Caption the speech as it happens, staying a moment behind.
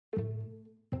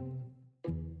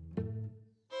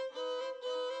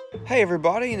Hey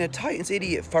everybody, and a Titans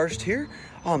Idiot First here.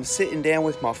 I'm sitting down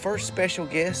with my first special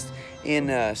guest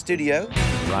in studio.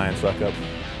 Ryan Succop,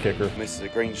 kicker. This is a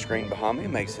green screen behind me.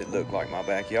 It makes it look like my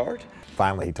backyard.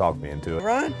 Finally, he talked me into it.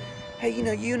 Ryan, hey,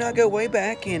 you and I go way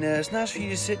back, and it's nice for you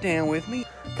to sit down with me.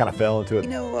 Kind of fell into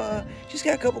it. Just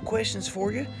got a couple questions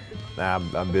for you. Nah,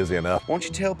 I'm busy enough. Why don't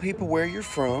you tell people where you're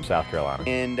from? South Carolina.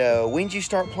 And when did you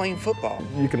start playing football?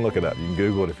 You can look it up. You can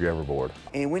Google it if you're ever bored.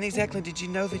 And when exactly did you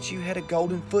know that you had a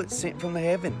golden foot sent from the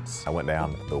heavens? I went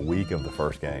down the week of the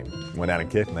first game. Went down and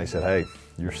kicked, and they said, hey,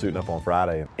 you're suiting up on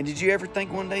Friday. And did you ever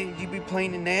think one day you'd be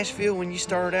playing in Nashville when you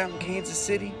started out in Kansas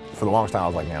City? For the longest time, I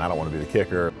was like, man, I don't want to be the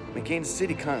kicker. I mean, Kansas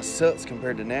City kind of sucks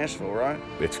compared to Nashville, right?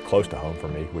 It's close to home for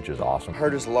me, which is awesome. I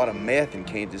heard there's a lot of meth in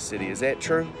Kansas City. Is that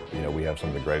true? You know, we have some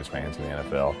of the greatest fans in the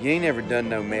NFL. You ain't never done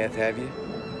no meth, have you?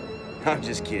 I'm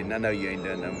just kidding. I know you ain't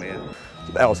done no meth.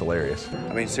 That was hilarious.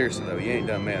 I mean, seriously though, you ain't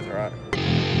done meth, right?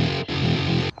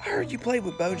 I heard you played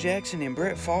with Bo Jackson and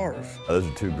Brett Favre. Those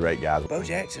are two great guys. Bo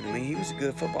Jackson, I mean, he was a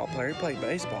good football player. He played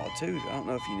baseball too. I don't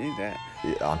know if you knew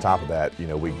that. On top of that, you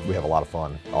know, we have a lot of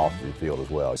fun off the field as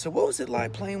well. So what was it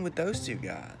like playing with those two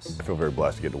guys? I feel very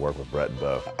blessed to get to work with Brett and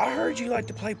Bo. I heard you like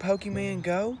to play Pokemon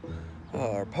Go.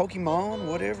 Or Pokemon,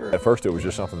 whatever. At first, it was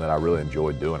just something that I really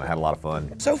enjoyed doing. I had a lot of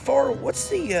fun. So far, what's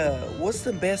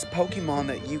the best Pokemon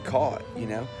that you caught, you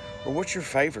know? Or what's your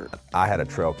favorite? I had a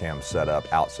trail cam set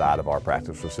up outside of our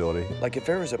practice facility. Like if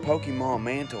there was a Pokemon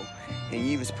mantle and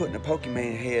you was putting a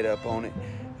Pokemon head up on it,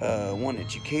 one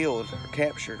that you killed or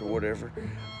captured or whatever,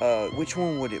 which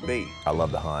one would it be? I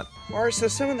love to hunt. All right, so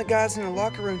some of the guys in the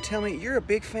locker room tell me you're a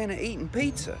big fan of eating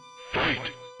pizza. Right.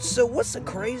 So what's the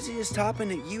craziest topping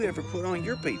that you ever put on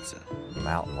your pizza? A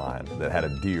mountain lion that had a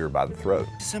deer by the throat.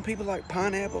 Some people like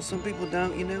pineapple, some people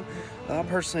don't, you know. I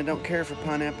personally don't care for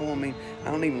pineapple. I mean,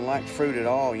 I don't even like fruit at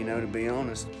all, you know, to be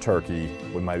honest. Turkey,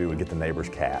 we maybe would get the neighbor's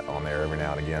cat on there every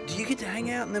now and again. Do you get to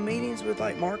hang out in the meetings with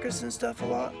like Marcus and stuff a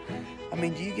lot? I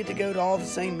mean, do you get to go to all the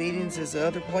same meetings as the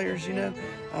other players, you know?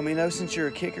 I mean, since you're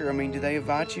a kicker, I mean, do they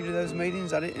invite you to those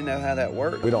meetings? I didn't know how that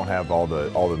worked. We don't have all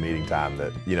the meeting time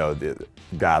that, you know, the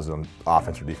guys on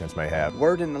offense or defense may have.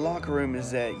 Word in the locker room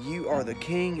is that you are the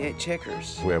king at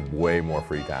checkers. We have way more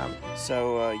free time.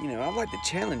 So, you know, I'd like to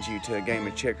challenge you to a game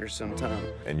of checkers sometime.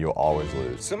 And you'll always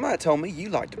lose. Somebody told me you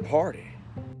like to party.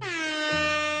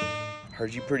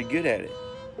 Heard you pretty good at it.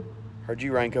 Heard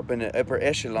you rank up in the upper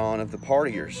echelon of the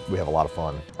partiers. We have a lot of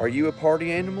fun. Are you a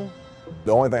party animal?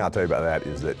 The only thing I'll tell you about that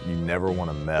is that you never want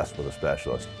to mess with a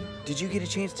specialist. Did you get a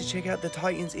chance to check out the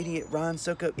Titans Idiot Ryan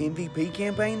Succop MVP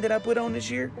campaign that I put on this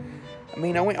year? I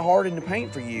mean, I went hard in the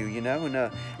paint for you, you know,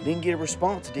 and didn't get a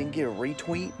response, didn't get a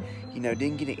retweet, you know,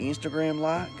 didn't get an Instagram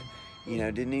like, you know,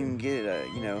 didn't even get a,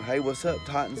 you know, hey, what's up,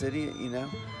 Titans Idiot, you know?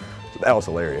 That was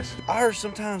hilarious. I heard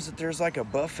sometimes that there's like a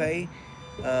buffet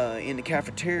in the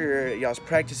cafeteria at y'all's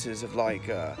practices of like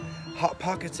Hot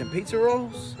Pockets and pizza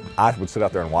rolls? I would sit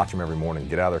out there and watch them every morning,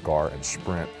 get out of their car and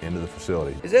sprint into the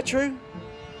facility. Is that true?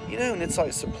 You know, and it's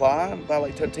like supply by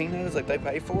like Totino's, like they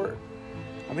pay for it.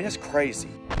 I mean, that's crazy.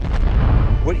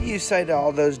 What do you say to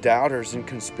all those doubters and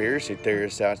conspiracy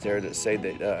theorists out there that say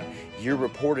that your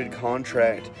reported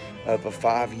contract of a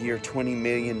 5-year, $20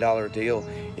 million deal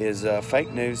is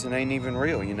fake news and ain't even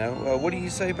real, you know? What do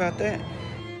you say about that?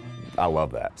 I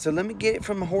love that. So let me get it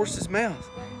from the horse's mouth.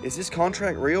 Is this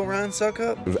contract real, Ryan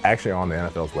Succop? It was actually on the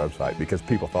NFL's website because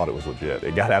people thought it was legit.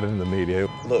 It got out into the media.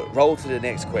 Look, roll to the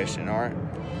next question, all right?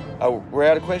 Oh, we're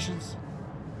out of questions?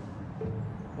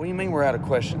 What do you mean we're out of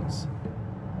questions?